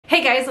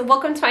Hey guys,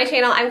 welcome to my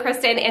channel. I'm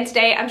Kristen and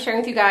today I'm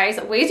sharing with you guys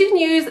ways you can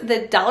use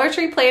the Dollar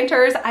Tree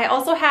planters. I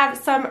also have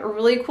some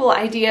really cool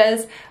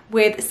ideas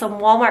with some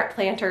Walmart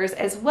planters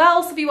as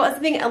well. So if you want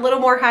something a little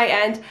more high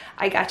end,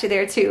 I got you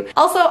there too.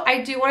 Also,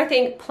 I do want to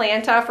thank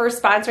Planta for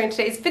sponsoring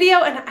today's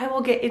video and I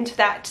will get into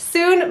that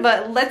soon,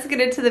 but let's get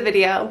into the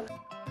video.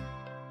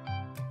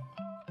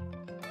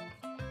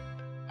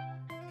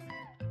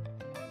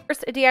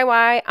 First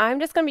DIY,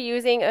 I'm just going to be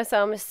using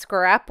some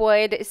scrap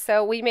wood.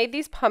 So we made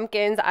these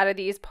pumpkins out of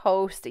these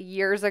posts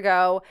years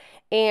ago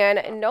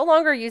and no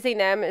longer using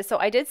them. So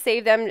I did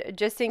save them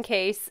just in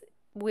case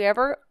we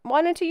ever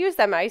wanted to use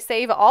them. I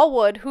save all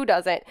wood, who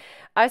doesn't?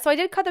 So I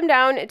did cut them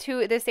down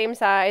to the same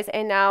size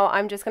and now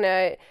I'm just going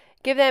to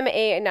give them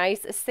a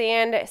nice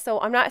sand. So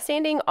I'm not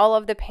sanding all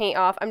of the paint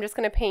off. I'm just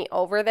going to paint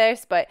over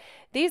this, but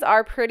these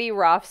are pretty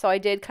rough. So I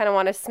did kind of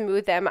want to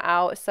smooth them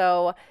out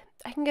so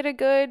I can get a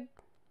good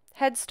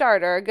head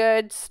start or a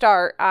good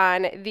start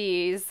on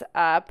these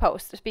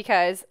posts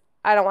because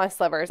I don't want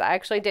slivers. I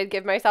actually did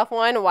give myself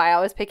one while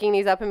I was picking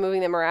these up and moving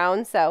them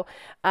around. So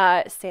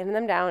sanding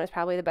them down is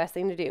probably the best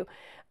thing to do.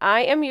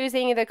 I am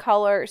using the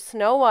color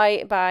Snow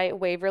White by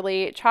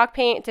Waverly chalk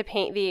paint to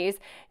paint these.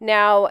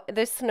 Now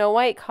the Snow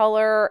White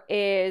color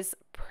is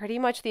pretty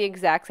much the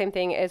exact same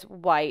thing as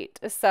white.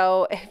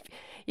 So if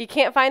you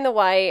can't find the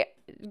white,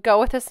 go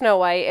with the Snow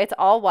White. It's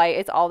all white.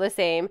 It's all the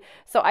same.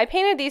 So I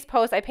painted these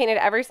posts. I painted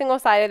every single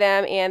side of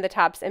them and the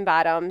tops and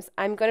bottoms.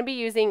 I'm going to be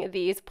using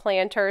these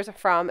planters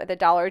from the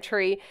Dollar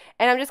Tree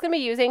and I'm just going to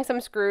be using some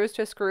screws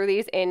to screw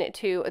these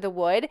into the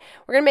wood.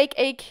 We're going to make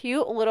a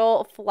cute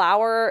little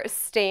flower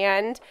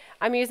stand.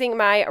 I'm using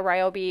my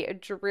Ryobi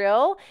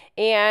drill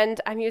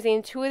and I'm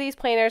using 2 of these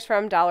planters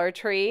from Dollar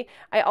Tree.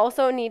 I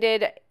also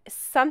needed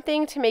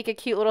something to make a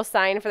cute little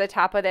sign for the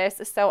top of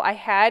this. So I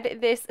had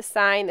this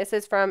sign. This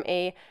is from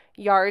a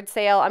yard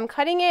sale. I'm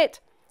cutting it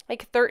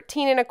like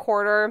 13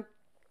 1/4,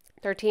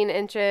 13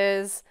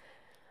 inches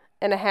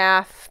and a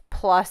half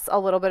plus a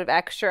little bit of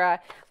extra.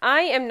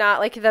 I am not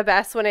like the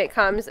best when it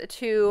comes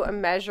to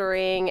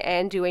measuring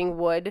and doing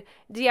wood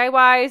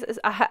DIYs.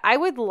 I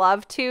would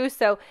love to.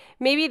 So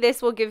maybe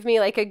this will give me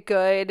like a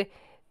good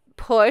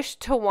push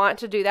to want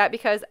to do that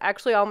because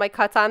actually all my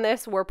cuts on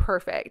this were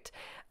perfect.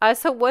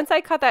 So once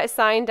I cut that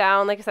sign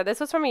down, like I said, this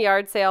was from a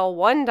yard sale,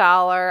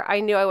 $1. I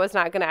knew I was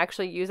not going to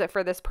actually use it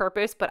for this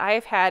purpose, but I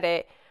have had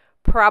it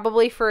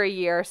probably for a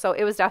year, so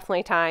it was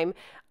definitely time.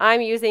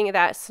 I'm using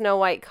that Snow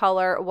White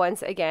color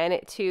once again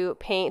to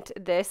paint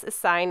this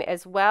sign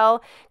as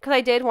well because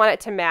I did want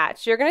it to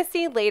match. You're going to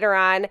see later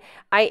on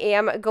I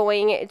am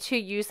going to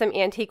use some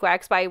antique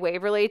wax by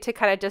Waverly to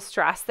kind of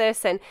distress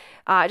this and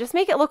just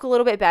make it look a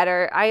little bit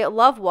better. I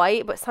love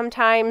white, but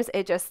sometimes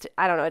it just,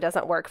 I don't know, it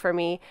doesn't work for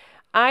me.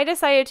 I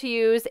decided to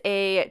use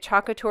a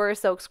Chocateur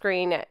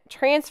silkscreen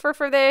transfer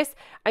for this.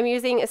 I'm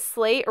using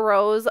Slate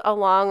Rose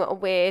along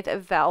with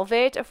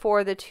Velvet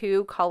for the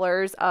 2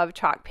 colors of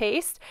chalk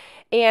paste.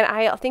 And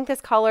I think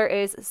this color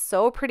is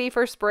so pretty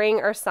for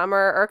spring or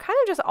summer or kind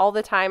of just all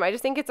the time. I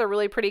just think it's a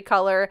really pretty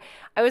color.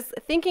 I was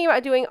thinking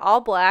about doing all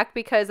black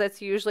because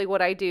that's usually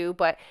what I do,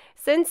 but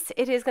since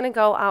it is going to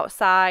go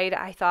outside,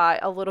 I thought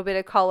a little bit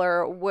of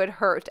color would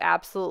hurt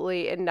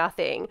absolutely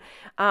nothing.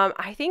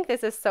 I think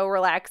this is so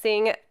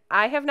relaxing.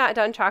 I have not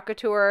done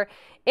Chocateur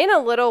in a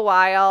little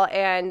while,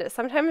 and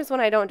sometimes when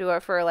I don't do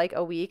it for like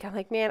a week, I'm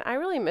like, man, I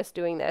really miss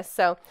doing this.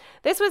 So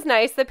this was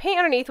nice. The paint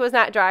underneath was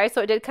not dry,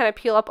 so it did kind of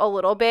peel up a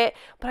little bit,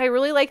 but I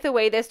really like the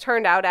way this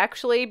turned out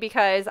actually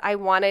because I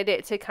wanted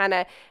it to kind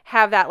of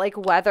have that like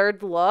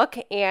weathered look,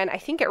 and I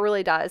think it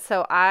really does.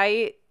 So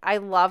I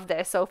love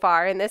this so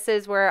far, and this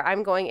is where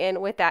I'm going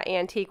in with that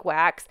antique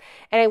wax,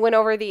 and I went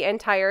over the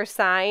entire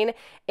sign,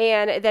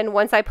 and then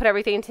once I put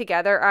everything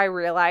together, I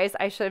realized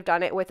I should have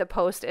done it with a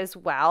post as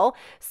well.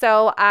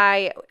 So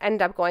I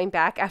ended up going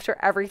back after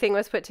everything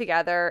was put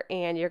together,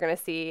 and you're going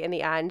to see in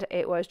the end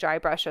it was dry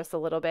brush just a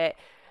little bit.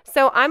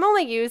 So I'm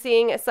only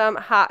using some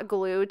hot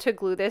glue to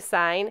glue this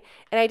sign,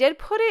 and I did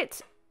put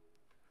it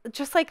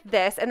just like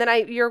this, and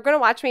then you're going to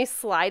watch me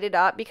slide it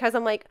up because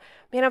I'm like,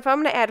 man, if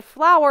I'm going to add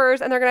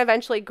flowers and they're going to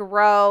eventually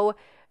grow,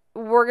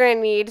 we're going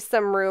to need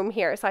some room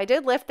here. So I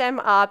did lift them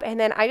up and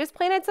then I just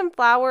planted some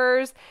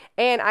flowers,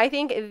 and I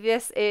think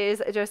this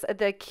is just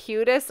the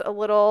cutest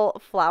little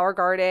flower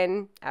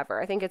garden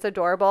ever. I think it's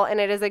adorable, and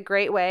it is a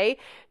great way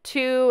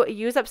to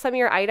use up some of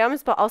your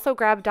items, but also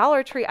grab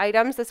Dollar Tree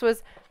items. This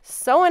was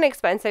so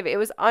inexpensive. It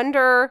was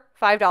under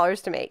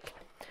 $5 to make.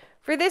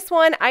 For this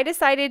one, I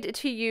decided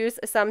to use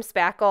some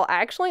spackle. I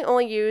actually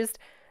only used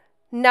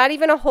not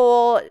even a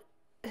whole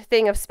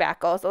thing of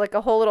spackle, so like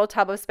a whole little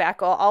tub of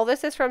spackle. All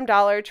this is from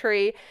Dollar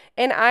Tree,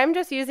 and I'm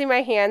just using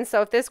my hands,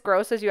 so if this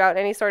grosses you out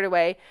in any sort of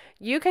way,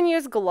 you can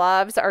use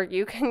gloves or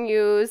you can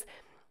use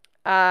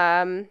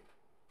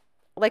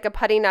like a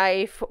putty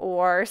knife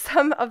or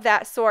some of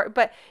that sort.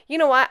 But you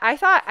know what? I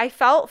thought I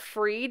felt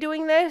free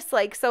doing this.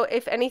 Like, so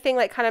if anything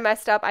like kind of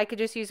messed up, I could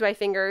just use my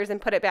fingers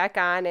and put it back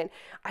on. And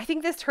I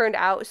think this turned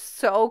out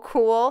so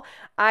cool.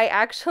 I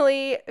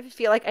actually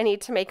feel like I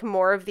need to make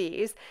more of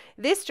these.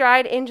 This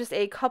dried in just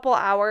a couple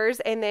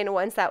hours. And then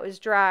once that was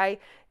dry,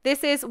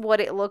 this is what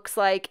it looks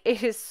like.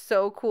 It is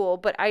so cool,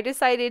 but I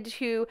decided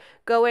to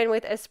go in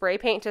with a spray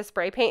paint to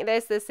spray paint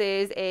this. This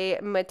is a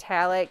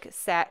metallic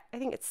I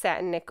think it's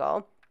satin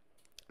nickel.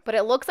 But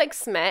it looks like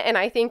cement, and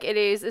I think it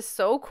is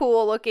so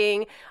cool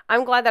looking.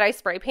 I'm glad that I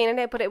spray painted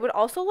it, but it would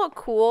also look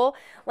cool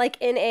like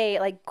in a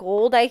like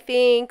gold, I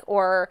think,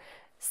 or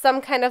some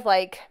kind of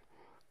like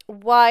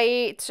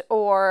white,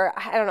 or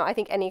I don't know, I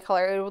think any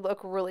color, it would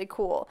look really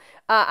cool.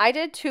 I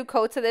did 2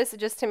 coats of this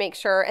just to make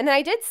sure, and then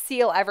I did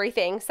seal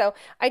everything. So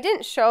I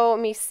didn't show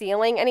me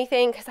sealing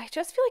anything because I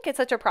just feel like it's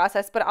such a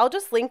process, but I'll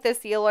just link the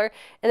sealer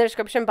in the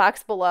description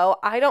box below.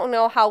 I don't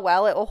know how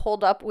well it will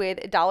hold up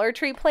with Dollar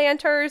Tree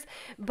planters,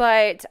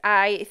 but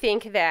I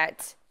think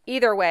that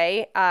either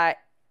way,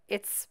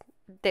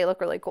 they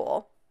look really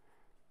cool.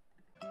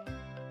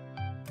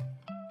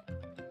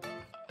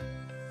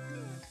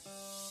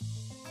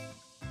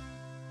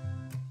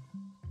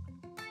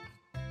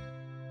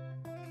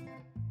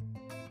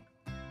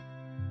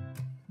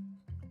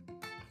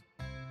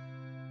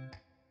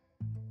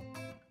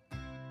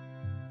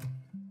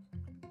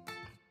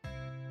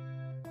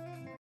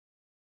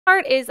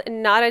 Cart is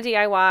not a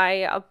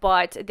DIY,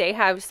 but they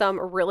have some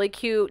really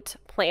cute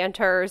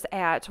planters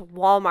at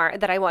Walmart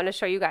that I want to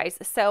show you guys.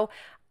 So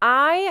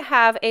I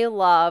have a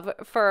love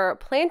for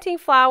planting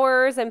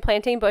flowers and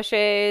planting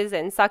bushes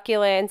and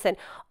succulents and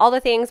all the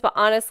things, but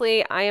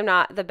honestly, I am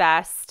not the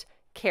best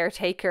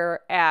caretaker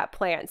at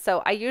plants.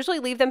 So I usually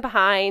leave them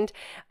behind,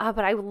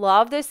 but I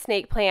love this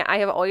snake plant. I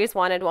have always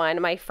wanted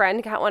one. My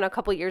friend got one a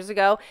couple years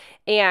ago,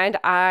 and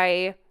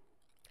I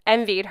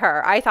envied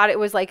her. I thought it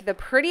was like the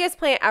prettiest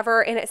plant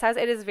ever, and it says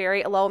it is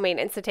very low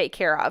maintenance to take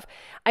care of.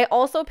 I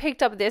also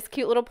picked up this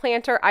cute little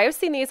planter. I have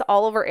seen these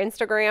all over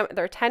Instagram.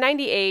 They're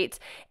 $10.98,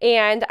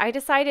 and I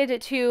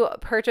decided to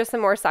purchase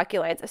some more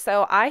succulents.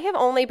 So I have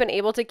only been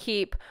able to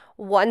keep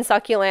 1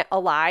 succulent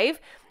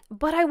alive,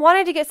 but I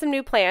wanted to get some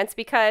new plants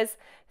because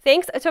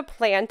thanks to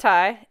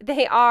Planta,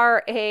 they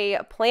are a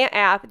plant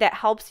app that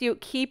helps you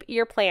keep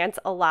your plants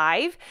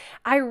alive.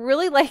 I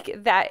really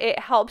like that it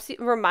helps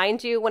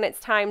remind you when it's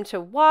time to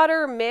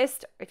water,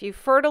 mist, if you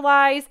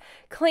fertilize,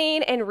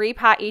 clean, and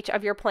repot each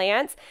of your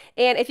plants.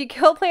 And if you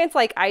kill plants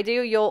like I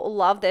do, you'll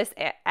love this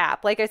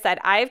app. Like I said,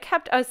 I've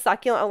kept a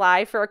succulent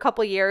alive for a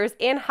couple years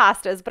and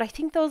hostas, but I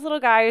think those little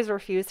guys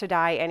refuse to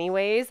die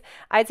anyways.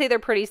 I'd say they're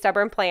pretty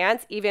stubborn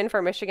plants, even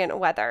for Michigan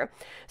weather.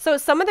 So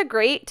some of the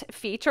great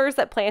features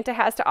that Planta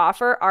has to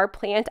offer are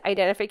plant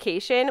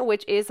identification,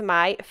 which is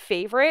my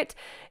favorite.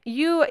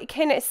 You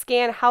can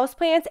scan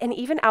houseplants and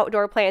even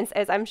outdoor plants,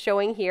 as I'm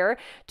showing here,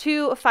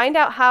 to find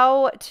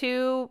out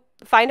the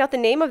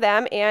name of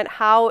them and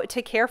how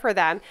to care for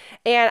them.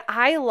 And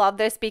I love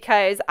this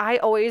because I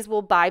always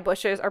will buy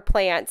bushes or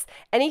plants.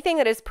 Anything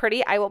that is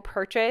pretty, I will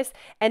purchase,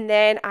 and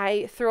then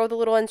I throw the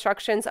little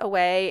instructions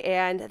away,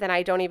 and then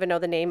I don't even know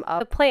the name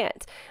of the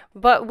plant.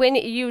 But when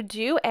you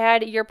do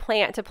add your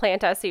plant to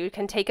Planta, so you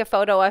can take a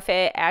photo of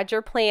it, add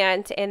your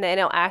plant, and then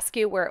it'll ask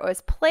you where it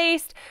was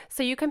placed.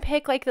 So you can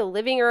pick like the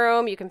living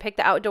room, you can pick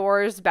the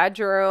outdoors,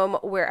 bedroom,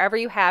 wherever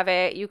you have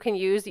it. You can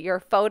use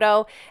your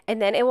photo,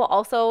 and then it will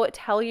also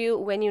tell you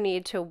when you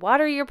need to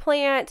water your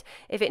plant,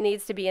 if it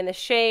needs to be in the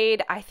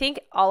shade. I think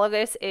all of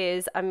this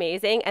is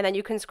amazing. And then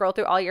you can scroll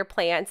through all your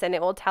plants, and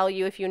it will tell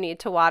you if you need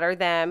to water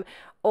them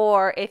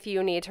or if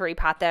you need to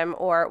repot them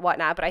or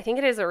whatnot. But I think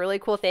it is a really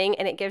cool thing,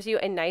 and it gives you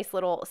a nice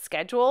little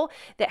schedule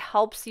that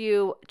helps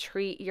you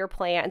treat your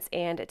plants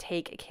and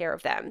take care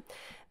of them.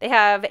 They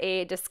have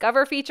a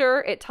discover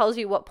feature. It tells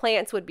you what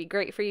plants would be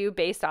great for you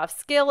based off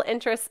skill,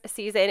 interest,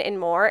 season, and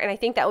more. And I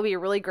think that will be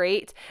really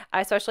great,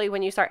 especially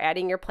when you start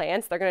adding your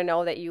plants. They're going to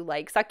know that you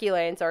like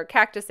succulents or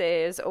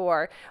cactuses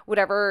or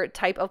whatever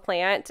type of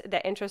plant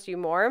that interests you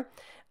more.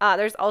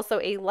 There's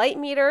also a light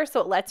meter, so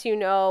it lets you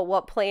know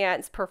what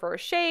plants prefer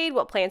shade,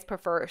 what plants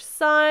prefer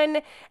sun,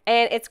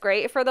 and it's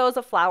great for those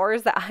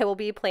flowers that I will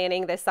be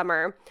planting this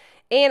summer.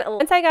 And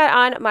once I got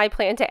on my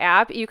Planta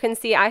app, you can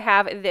see I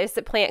have this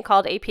plant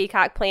called a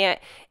peacock plant,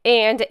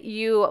 and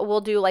you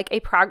will do like a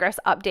progress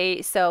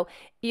update. So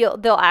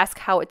they'll ask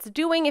how it's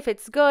doing, if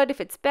it's good, if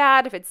it's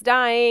bad, if it's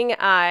dying,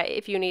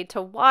 if you need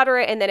to water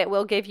it, and then it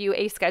will give you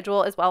a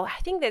schedule as well.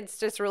 I think that's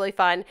just really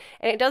fun,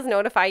 and it does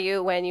notify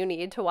you when you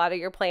need to water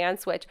your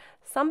plants, which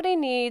somebody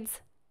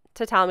needs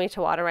to tell me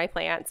to water my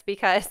plants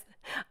because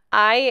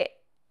I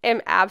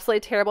am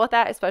absolutely terrible at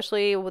that,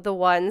 especially with the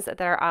ones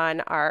that are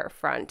on our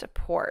front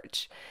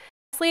porch.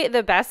 Lastly,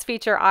 the best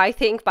feature I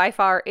think by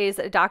far is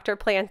Dr.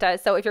 Planta.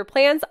 So if your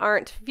plants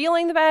aren't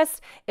feeling the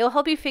best, it'll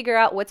help you figure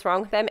out what's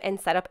wrong with them and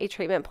set up a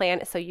treatment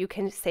plan so you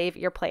can save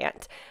your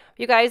plant.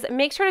 You guys,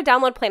 make sure to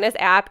download Planta's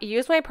app.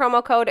 Use my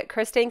promo code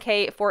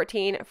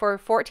KRISTINKAY14 for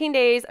 14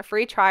 days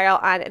free trial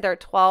on their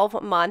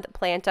 12-month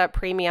Planta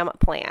premium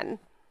plan.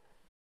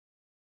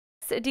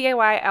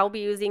 DIY, I'll be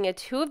using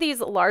 2 of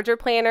these larger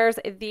planters.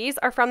 These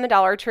are from the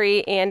Dollar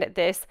Tree, and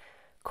this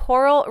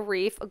Coral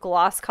Reef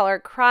Gloss Color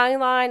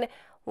Krylon.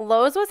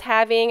 Lowe's was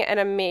having an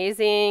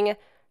amazing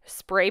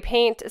spray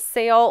paint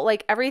sale.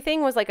 Like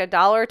everything was like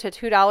 $1 to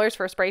 $2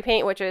 for spray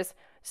paint, which is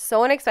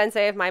so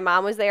inexpensive. My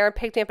mom was there,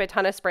 picked up a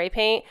ton of spray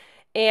paint,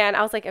 And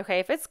I was like, okay,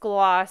 if it's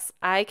gloss,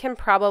 I can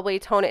probably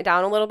tone it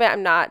down a little bit.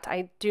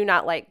 I do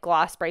not like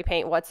gloss spray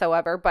paint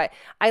whatsoever, but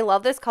I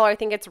love this color. I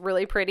think it's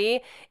really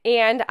pretty.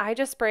 And I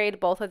just sprayed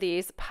both of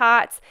these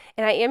pots,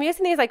 and I am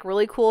using these like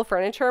really cool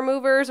furniture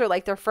movers, or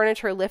like they're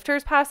furniture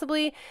lifters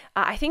possibly.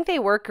 I think they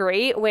work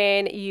great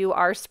when you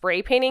are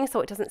spray painting so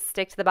it doesn't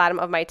stick to the bottom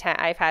of my tent.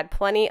 I've had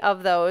plenty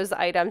of those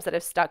items that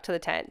have stuck to the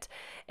tent.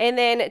 And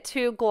then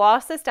to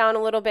gloss this down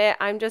a little bit,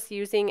 I'm just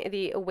using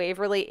the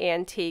Waverly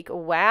Antique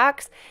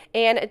Wax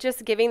and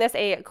just giving this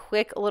a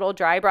quick little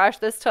dry brush.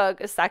 This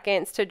took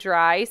seconds to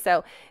dry,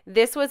 so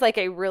this was like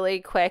a really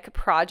quick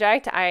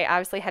project. I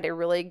obviously had a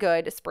really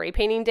good spray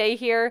painting day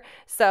here,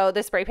 so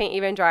the spray paint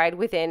even dried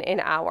within an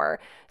hour.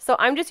 So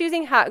I'm just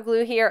using hot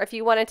glue here. If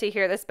you wanted to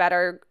hear this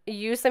better,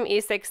 use some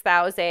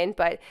E6000,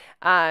 but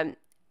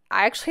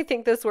I actually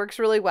think this works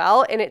really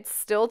well, and it's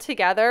still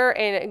together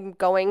and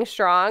going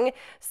strong.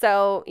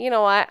 So you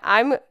know what?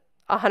 I'm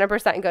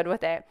 100% good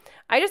with it.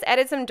 I just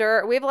added some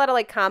dirt. We have a lot of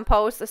like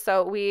compost,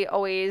 so we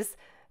always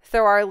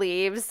throw our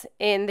leaves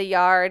in the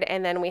yard,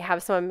 and then we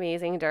have some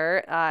amazing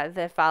dirt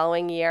the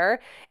following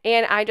year.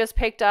 And I just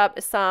picked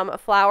up some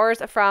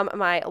flowers from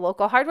my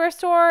local hardware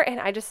store, and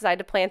I just decided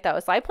to plant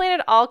those. So I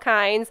planted all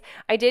kinds.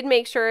 I did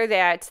make sure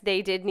that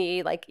they did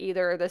need like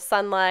either the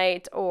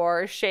sunlight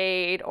or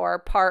shade or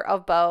part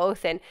of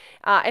both. And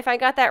if I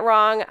got that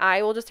wrong,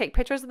 I will just take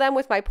pictures of them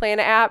with my Plant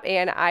app,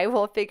 and I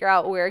will figure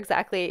out where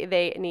exactly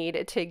they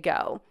need to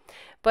go.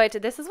 But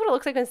this is what it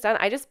looks like when it's done.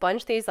 I just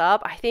bunched these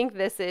up. I think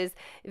this is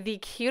the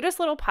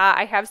cutest little pot.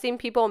 I have seen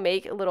people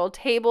make little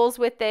tables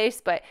with this,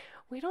 but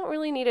we don't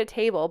really need a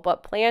table.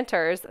 But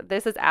planters,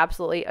 this is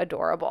absolutely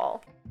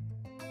adorable.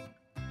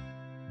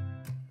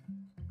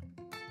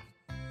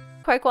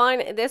 Quick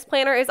one, this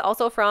planner is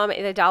also from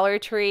the Dollar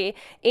Tree,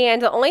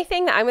 and the only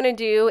thing that I'm going to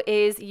do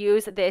is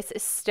use this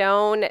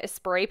stone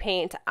spray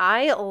paint.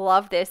 I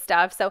love this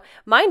stuff. So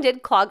mine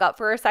did clog up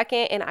for a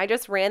second, and I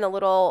just ran the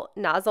little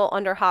nozzle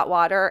under hot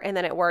water, and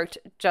then it worked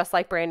just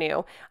like brand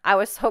new. I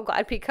was so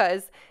glad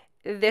because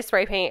this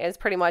spray paint is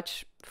pretty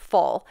much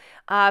full.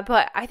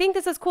 But I think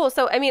this is cool.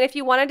 So, I mean, if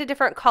you wanted a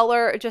different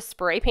color, just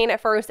spray paint it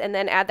first and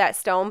then add that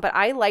stone. But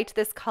I liked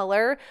this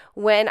color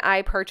when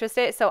I purchased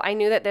it. So I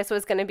knew that this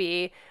was going to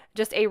be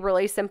just a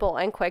really simple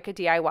and quick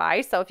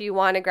DIY. So if you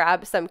want to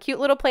grab some cute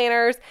little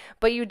planners,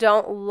 but you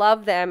don't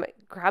love them,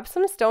 grab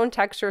some stone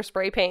texture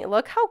spray paint.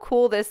 Look how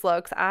cool this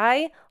looks.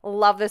 I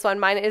love this one.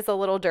 Mine is a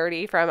little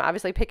dirty from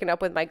obviously picking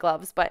up with my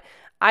gloves, but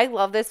I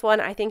love this one.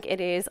 I think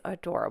it is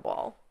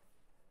adorable.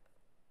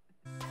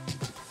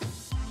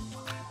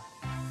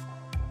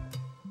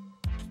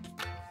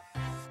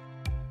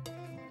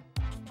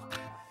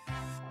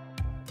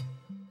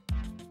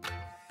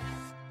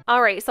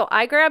 All right, so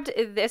I grabbed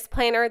this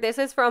planner. This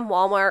is from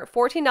Walmart,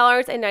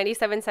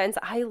 $14.97.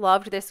 I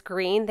loved this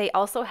green. They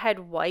also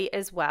had white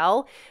as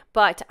well,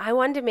 but I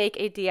wanted to make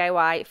a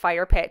DIY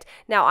fire pit.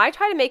 Now, I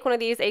tried to make one of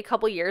these a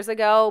couple years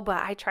ago,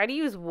 but I tried to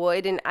use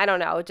wood, and I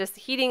don't know, just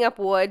heating up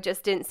wood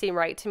just didn't seem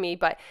right to me.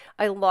 But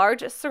a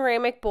large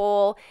ceramic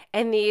bowl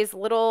and these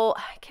little,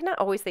 I cannot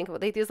always think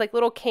of it, these like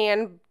little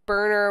can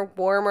burner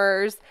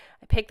warmers.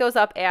 I picked those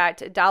up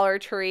at Dollar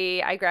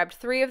Tree. I grabbed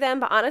 3 of them,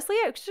 but honestly,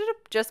 I should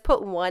have just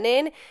put 1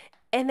 in,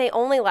 and they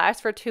only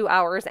last for 2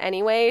 hours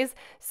anyways.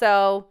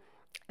 So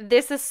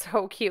this is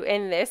so cute,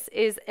 and this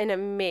is an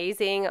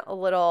amazing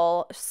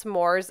little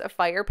s'mores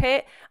fire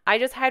pit. I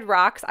just had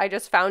rocks I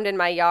just found in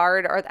my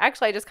yard, or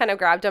actually I just kind of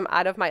grabbed them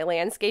out of my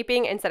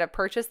landscaping instead of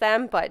purchase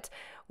them, but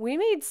we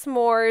made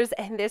s'mores,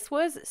 and this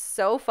was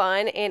so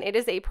fun, and it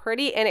is a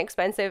pretty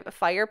inexpensive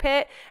fire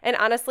pit, and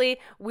honestly,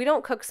 we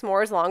don't cook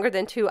s'mores longer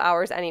than 2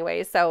 hours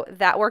anyways, so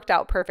that worked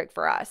out perfect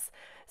for us.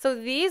 So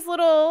these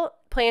little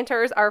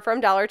planters are from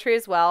Dollar Tree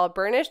as well,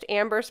 burnished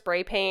amber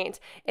spray paint,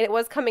 and it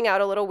was coming out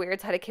a little weird,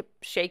 so I had to keep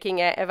shaking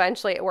it.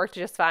 Eventually, it worked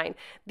just fine.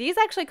 These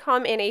actually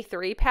come in a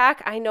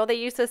 3-pack. I know they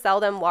used to sell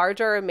them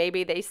larger,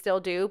 maybe they still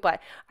do,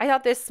 but I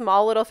thought this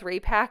small little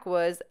 3-pack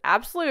was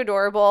absolutely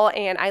adorable,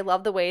 and I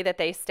love the way that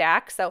they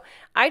stack. So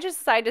I just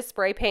decided to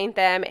spray paint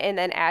them and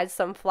then add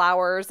some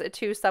flowers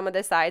to some of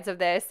the sides of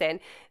this, and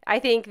I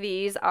think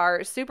these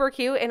are super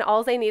cute, and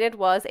all they needed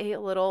was a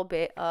little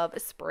bit of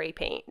spray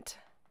paint.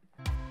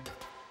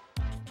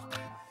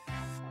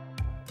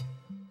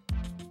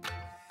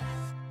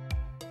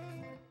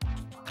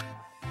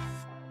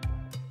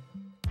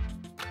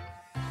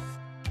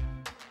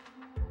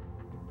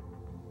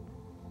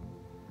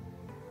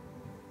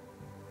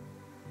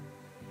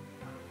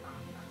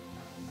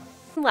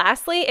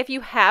 Lastly, if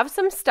you have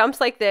some stumps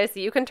like this,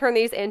 you can turn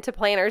these into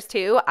planners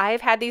too.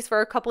 I've had these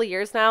for a couple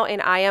years now, and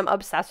I am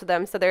obsessed with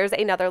them. So there's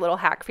another little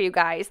hack for you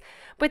guys.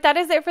 But that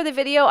is it for the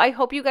video. I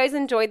hope you guys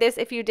enjoyed this.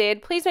 If you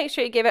did, please make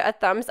sure you give it a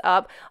thumbs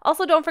up.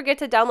 Also, don't forget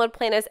to download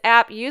Planna's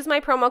app. Use my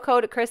promo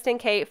code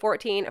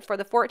KRISTINKAY14 for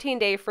the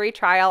 14-day free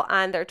trial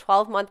on their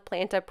 12-month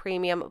Planta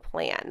Premium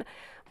plan.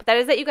 But that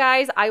is it, you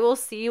guys. I will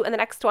see you in the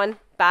next one.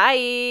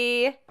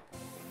 Bye.